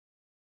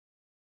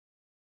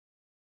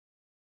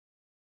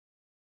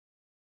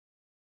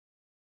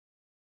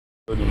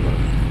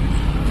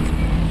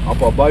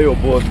Apa, buy your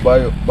boss, buy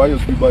your boss.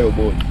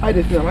 How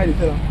they sell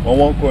them? On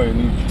one coin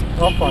each.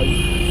 How far?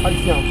 How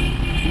they sell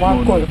them?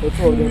 One coin for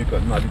two of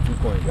them. Nah, the 2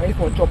 coins. This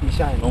one chop me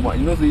shine. No, man,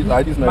 you know, say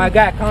like this. My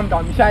guy, calm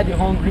down. Me shine the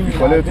hungry. You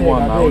collect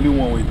one, now only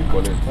one way to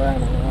collect.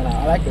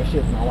 I like your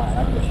shit, man.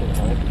 I like your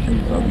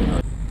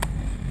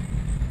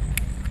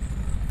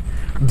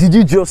shit. Did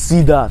you just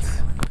see that?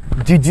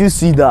 Did you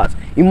see that?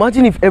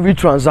 Imagine if every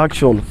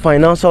transaction,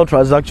 financial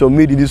transaction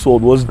made in this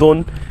world was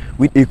done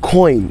with a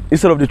coin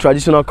instead of the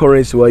traditional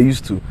currency we're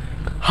used to.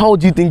 How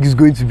do you think it's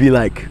going to be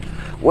like?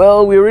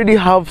 Well, we already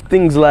have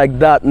things like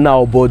that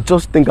now, but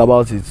just think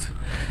about it.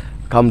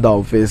 Calm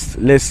down first.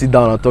 Let's sit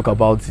down and talk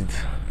about it.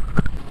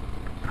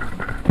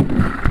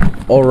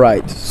 All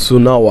right, so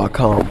now we're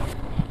calm.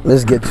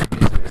 Let's get to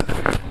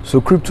business. So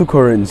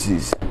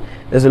cryptocurrencies,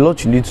 there's a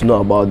lot you need to know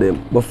about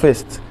them. But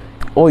first,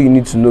 all you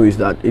need to know is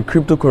that a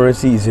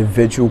cryptocurrency is a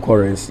virtual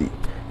currency.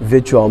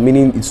 Virtual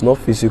meaning it's not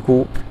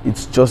physical,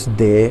 it's just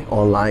there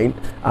online,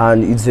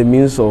 and it's a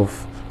means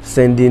of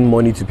sending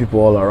money to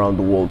people all around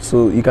the world.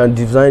 So you can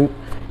define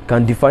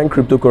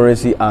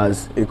cryptocurrency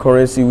as a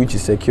currency which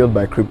is secured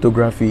by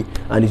cryptography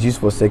and is used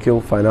for secure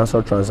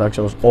financial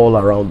transactions all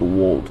around the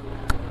world.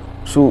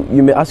 So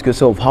you may ask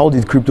yourself, how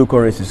did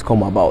cryptocurrencies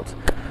come about?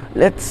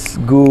 Let's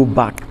go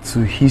back to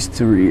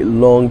history a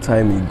long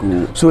time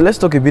ago. So let's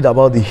talk a bit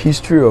about the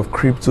history of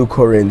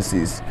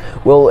cryptocurrencies.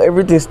 Well,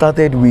 everything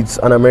started with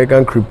an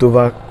American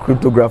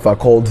cryptographer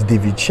called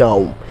David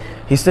Chaum.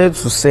 He said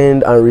to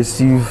send and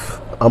receive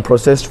and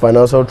process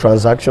financial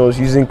transactions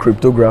using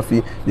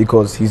cryptography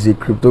because he's a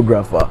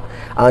cryptographer,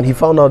 and he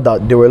found out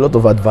that there were a lot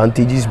of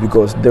advantages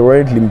because there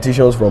weren't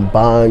limitations from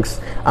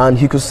banks and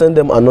he could send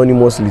them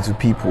anonymously to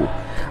people.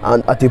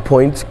 And at a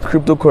point,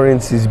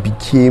 cryptocurrencies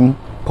became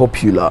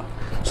popular.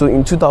 So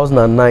in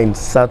 2009,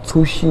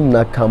 Satoshi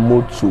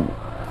Nakamoto,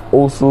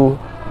 also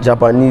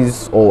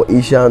Japanese or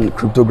Asian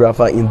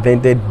cryptographer,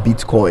 invented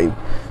Bitcoin.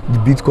 The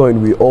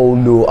Bitcoin we all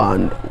know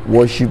and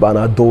worship and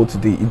adore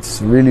today.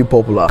 It's really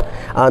popular,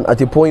 and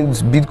at a point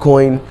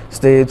Bitcoin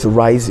started to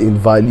rise in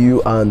value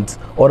and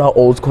other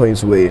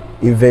altcoins were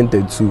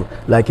invented too,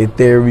 like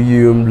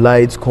Ethereum,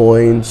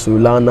 Litecoin,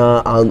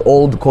 Solana, and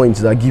all the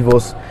coins that give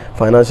us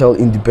financial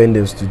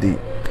independence today.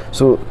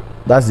 So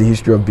that's the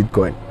history of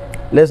Bitcoin.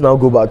 Let's now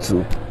go back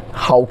to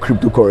how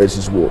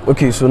cryptocurrencies work.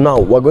 Okay, so now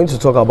we're going to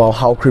talk about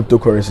how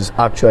cryptocurrencies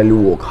actually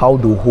work, how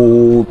the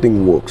whole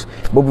thing works.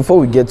 But before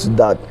we get to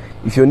that,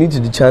 if you're new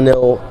to the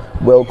channel,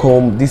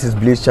 welcome. This is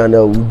Blaze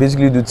channel. We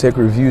basically do tech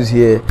reviews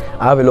here.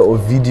 I have a lot of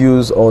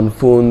videos on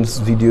phones,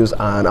 videos,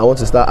 and I want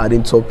to start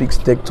adding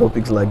tech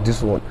topics like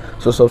this one.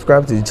 So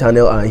subscribe to the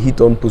channel and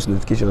hit on post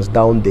notifications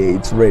down there.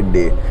 It's red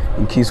there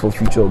in case for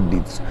future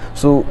updates.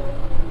 So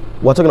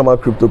we're talking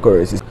about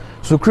cryptocurrencies.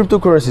 So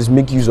cryptocurrencies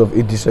make use of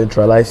a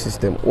decentralized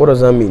system. What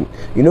does that mean?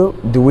 You know,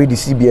 the way the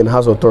CBN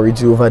has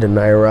authority over the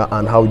naira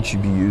and how it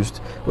should be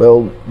used.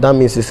 Well, that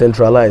means it's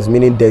centralized,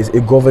 meaning there is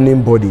a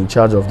governing body in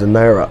charge of the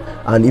naira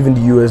and even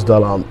the US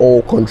dollar and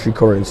all country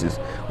currencies.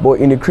 But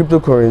in a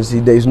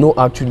cryptocurrency, there is no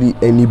actually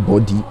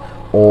anybody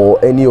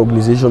or any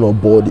organization or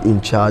board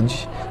in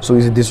charge. So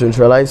it's a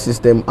decentralized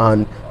system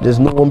and there's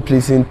no one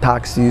placing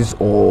taxes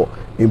or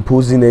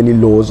imposing any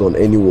laws on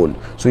anyone.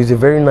 So it's a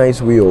very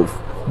nice way of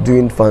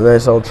doing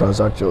financial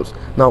transactions.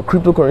 Now,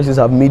 cryptocurrencies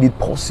have made it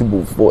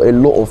possible for a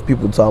lot of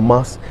people to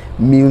amass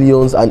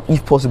millions and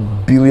if possible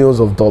billions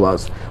of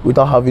dollars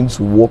without having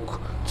to work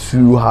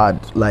too hard,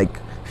 like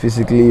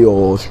physically,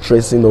 or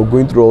stressing or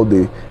going through all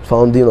the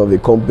founding of a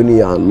company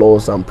and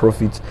loss and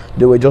profits.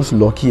 They were just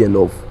lucky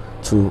enough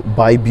to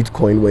buy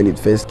Bitcoin when it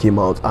first came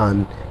out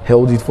and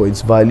held it for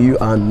its value,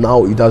 and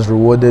now it has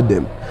rewarded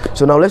them.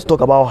 So now let's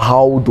talk about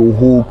how the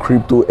whole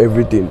crypto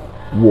everything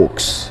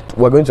works.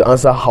 We're going to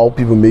answer how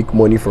people make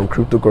money from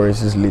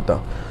cryptocurrencies later.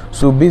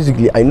 So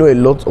basically, I know a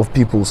lot of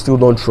people still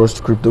don't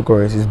trust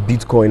cryptocurrencies,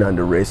 Bitcoin and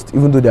the rest,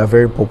 even though they are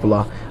very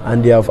popular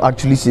and they have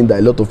actually seen that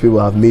a lot of people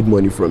have made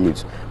money from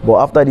it.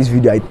 But after this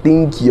video, I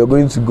think you're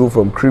going to go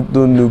from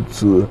crypto noob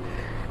to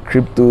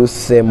crypto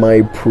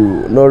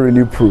semi-pro, not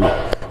really pro.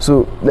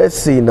 So let's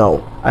say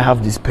now I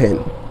have this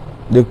pen.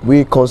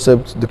 The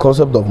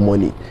concept of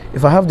money.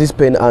 If I have this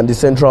pen and the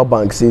central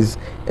bank says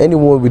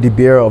anyone with the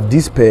bearer of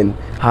this pen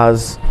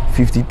has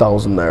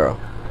 50,000 naira,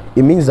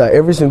 it means that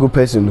every single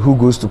person who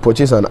goes to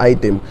purchase an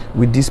item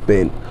with this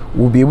pen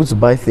will be able to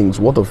buy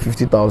things worth of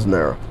 50,000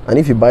 naira. And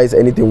if he buys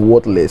anything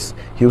worth less,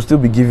 he'll still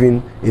be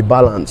given a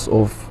balance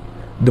of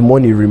the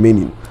money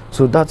remaining.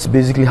 So that's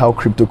basically how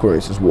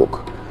cryptocurrencies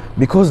work.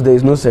 Because there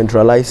is no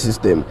centralized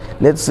system,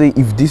 let's say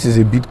if this is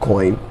a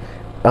Bitcoin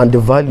and the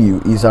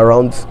value is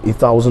around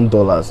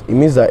 $1,000, it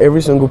means that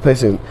every single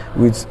person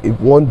with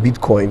one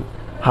Bitcoin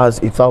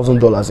has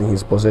 $1,000 in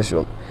his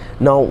possession.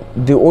 Now,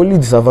 the only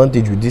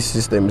disadvantage with this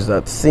system is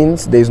that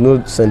since there is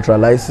no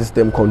centralized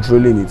system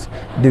controlling it,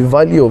 the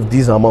value of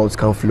these amounts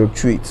can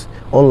fluctuate,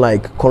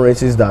 unlike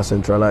currencies that are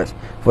centralized.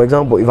 For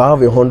example, if I have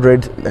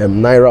 100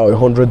 naira or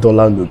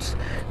 $100 notes,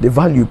 the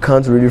value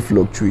can't really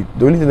fluctuate.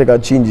 The only thing that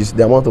can change is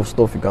the amount of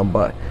stuff you can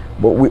buy.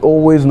 But we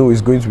always know it's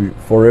going to be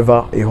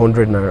forever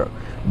 100 naira.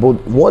 But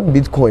what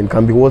Bitcoin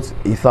can be worth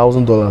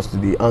 $1,000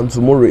 today, and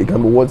tomorrow it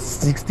can be worth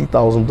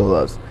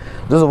 $60,000.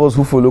 Those of us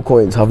who follow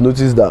coins have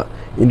noticed that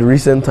in the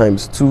recent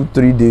times,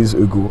 2-3 days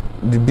ago,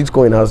 the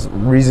Bitcoin has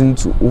risen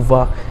to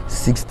over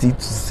 $60,000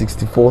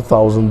 to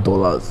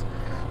 $64,000.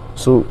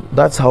 So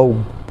that's how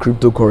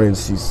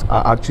cryptocurrencies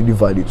are actually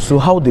valued. So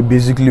how they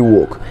basically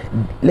work: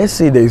 let's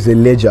say there is a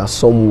ledger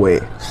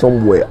somewhere,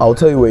 I'll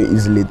tell you where it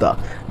is later,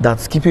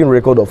 that's keeping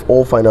record of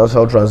all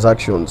financial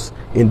transactions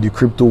in the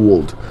crypto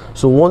world.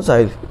 So once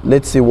I,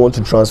 let's say, want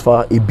to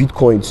transfer a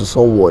Bitcoin to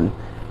someone,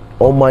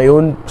 on my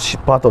own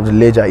part of the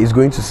ledger is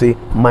going to say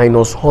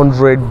minus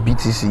 100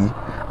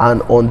 BTC,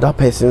 and on that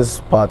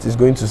person's part is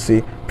going to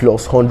say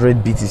plus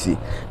 100 BTC.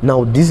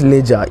 Now this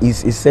ledger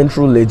is a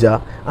central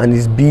ledger and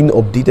is being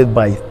updated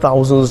by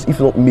thousands, if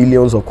not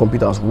millions, of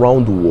computers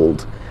around the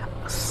world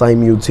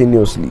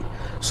simultaneously.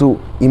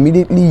 So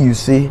immediately you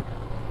say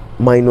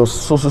minus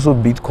so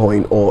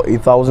Bitcoin or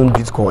 1,000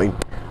 Bitcoin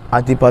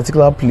at a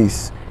particular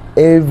place,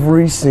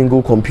 every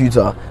single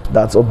computer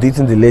that's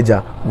updating the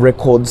ledger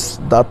records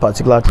that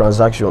particular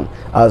transaction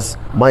as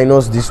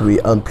minus this way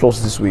and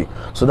plus this way.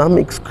 So that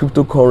makes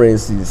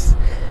cryptocurrencies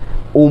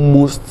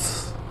almost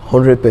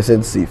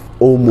 100% safe,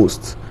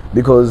 almost,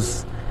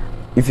 because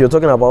if you're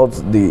talking about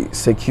the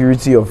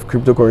security of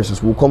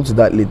cryptocurrencies, we'll come to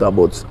that later,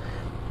 but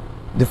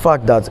the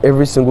fact that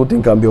every single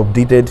thing can be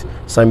updated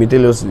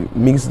simultaneously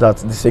means that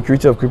the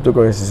security of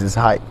cryptocurrencies is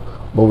high.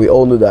 But we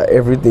all know that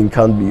everything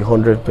can't be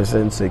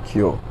 100%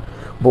 secure.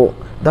 But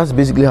that's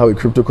basically how a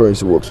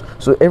cryptocurrency works.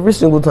 So every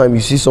single time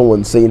you see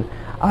someone saying,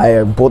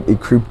 I bought a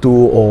crypto,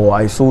 or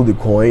I sold a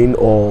coin,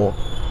 or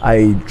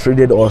I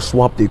traded or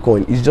swapped a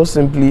coin, it's just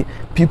simply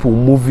people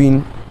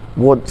moving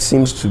what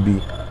seems to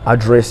be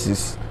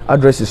addresses,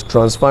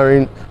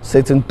 transferring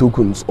certain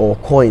tokens or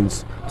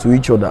coins to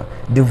each other.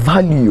 The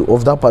value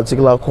of that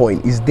particular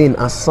coin is then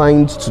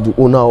assigned to the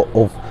owner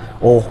of,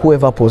 or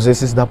whoever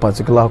possesses that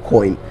particular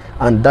coin,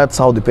 and that's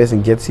how the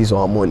person gets his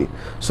or her money.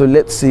 So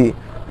let's say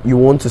you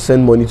want to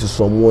send money to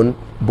someone,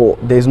 but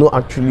there's no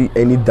actually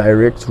any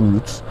direct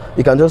route.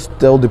 You can just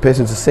tell the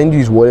person to send you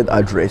his wallet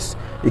address.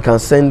 You can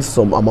send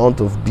some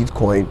amount of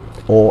Bitcoin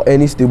or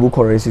any stable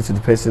currency to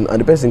the person,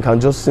 and the person can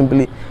just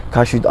simply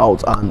cash it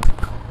out, and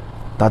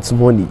that's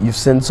money. You've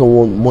sent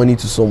someone money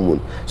to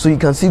someone. So you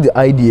can see the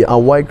idea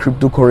and why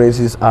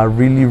cryptocurrencies are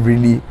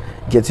really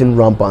getting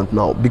rampant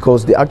now,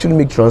 because they actually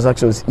make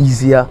transactions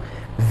easier,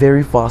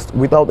 very fast,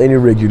 without any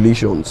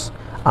regulations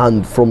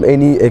and from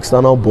any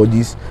external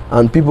bodies,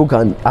 and people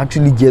can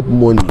actually get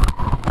money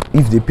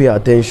if they pay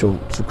attention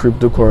to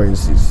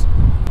cryptocurrencies.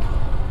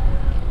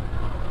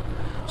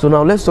 So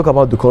now let's talk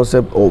about the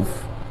concept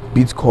of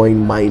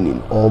Bitcoin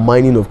mining, or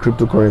mining of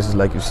cryptocurrencies,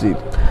 like you said.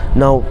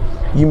 Now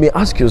you may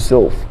ask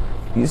yourself,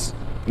 if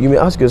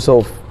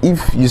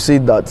you say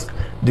that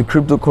the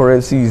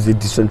cryptocurrency is a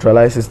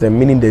decentralized system,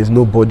 meaning there is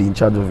nobody in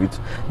charge of it,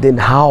 then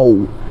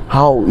how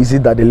is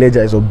it that the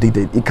ledger is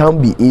updated? It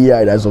can't be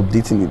AI that's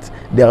updating it.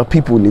 There are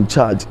people in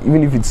charge.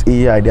 Even if it's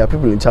AI, there are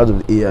people in charge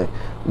of the AI.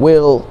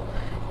 Well,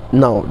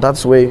 now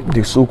that's where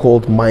the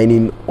so-called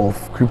mining of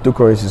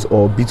cryptocurrencies,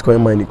 or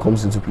Bitcoin mining,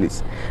 comes into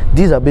place.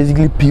 These are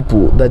basically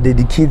people that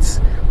dedicate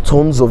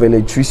tons of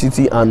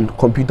electricity and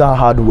computer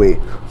hardware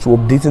to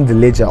updating the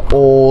ledger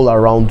all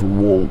around the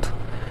world.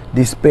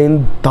 They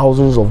spend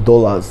thousands of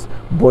dollars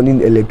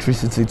burning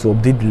electricity to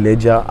update the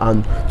ledger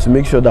and to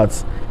make sure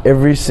that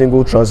every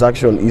single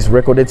transaction is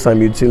recorded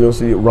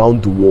simultaneously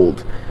around the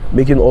world,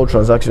 making all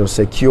transactions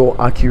secure,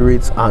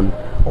 accurate, and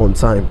on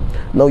time.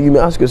 Now you may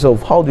ask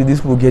yourself, how did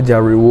these people get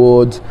their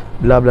rewards,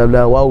 blah blah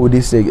blah? Why would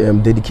they say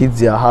dedicate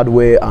their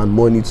hardware and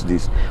money to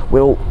this?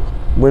 Well,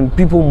 when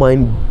people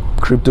mine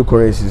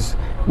cryptocurrencies,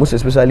 most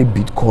especially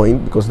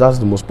Bitcoin, because that's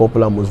the most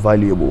popular, most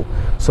valuable,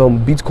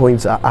 some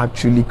Bitcoins are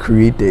actually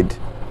created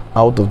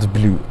out of the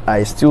blue.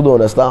 I still don't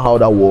understand how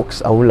that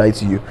works, I won't lie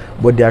to you,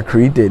 but they are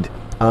created,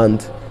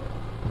 and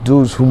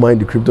those who mine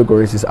the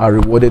cryptocurrencies are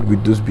rewarded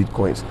with those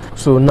Bitcoins.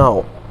 So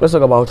now let's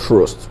talk about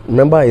trust.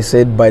 Remember I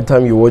said by the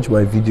time you watch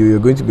my video, you're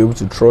going to be able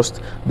to trust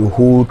the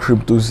whole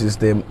crypto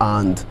system,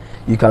 and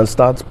you can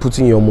start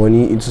putting your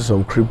money into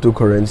some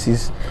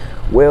cryptocurrencies.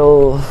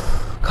 Well,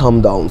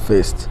 calm down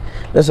first.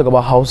 Let's talk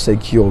about how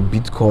secure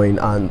Bitcoin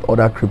and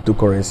other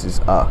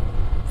cryptocurrencies are.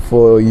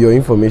 For your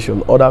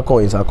information, other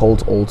coins are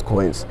called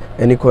altcoins.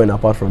 Any coin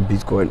apart from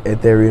Bitcoin,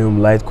 Ethereum,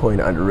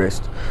 Litecoin, and the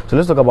rest. So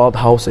let's talk about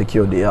how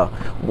secure they are.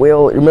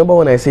 Well, remember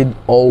when I said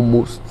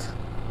almost?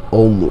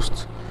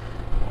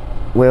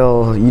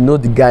 Well, you know,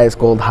 the guys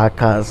called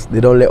hackers,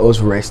 they don't let us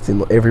rest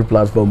in every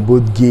platform,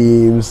 both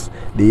games,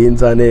 the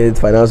internet,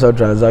 financial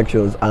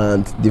transactions,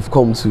 and they've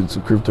come to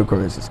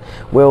cryptocurrencies.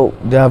 Well,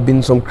 there have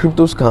been some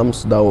crypto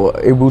scams that were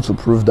able to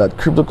prove that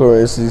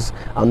cryptocurrencies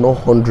are not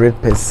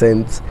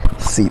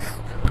 100% safe,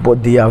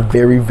 but they are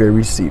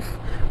very safe.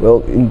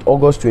 Well, in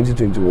August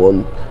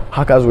 2021,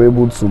 hackers were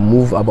able to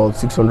move about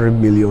 $600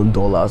 million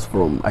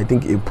from, I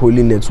think, a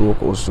polling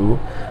network or so,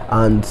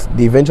 and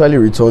they eventually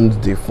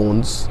returned the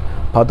funds,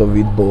 part of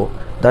it, but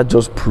that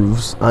just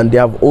proves. And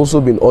there have also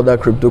been other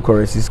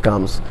cryptocurrency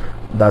scams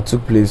that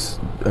took place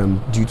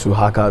due to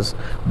hackers,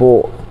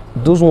 but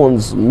those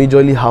ones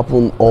majorly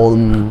happen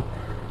on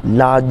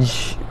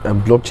large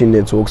blockchain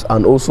networks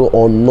and also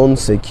on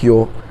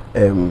non-secure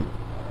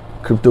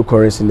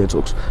cryptocurrency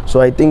networks.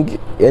 So I think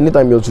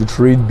anytime you're to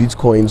trade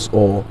bitcoins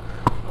or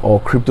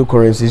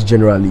cryptocurrencies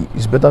generally,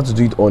 it's better to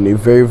do it on a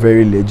very,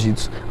 very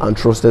legit and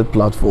trusted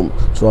platform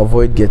to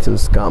avoid getting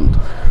scammed.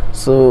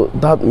 So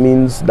that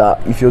means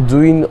that if you're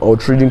doing or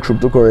trading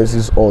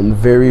cryptocurrencies on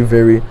very,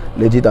 very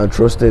legit and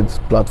trusted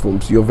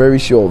platforms, you're very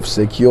sure of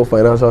secure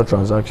financial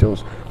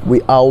transactions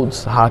without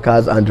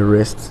hackers and the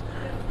rest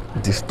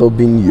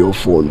disturbing your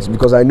funds.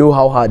 Because I know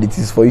how hard it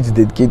is for you to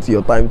dedicate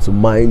your time to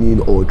mining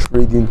or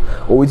trading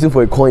or waiting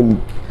for a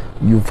coin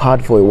you've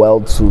had for a while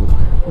to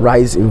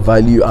rise in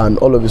value, and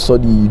all of a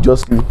sudden you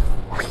just see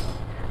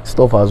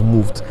stuff has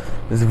moved.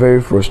 It's very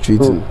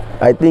frustrating.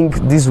 I think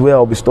this is where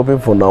I'll be stopping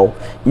for now.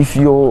 If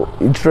you're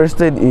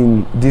interested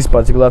in this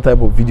particular type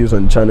of videos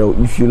on the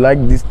channel, if you like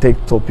these tech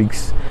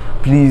topics,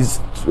 please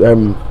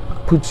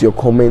put your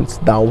comments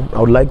down.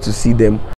 I would like to see them.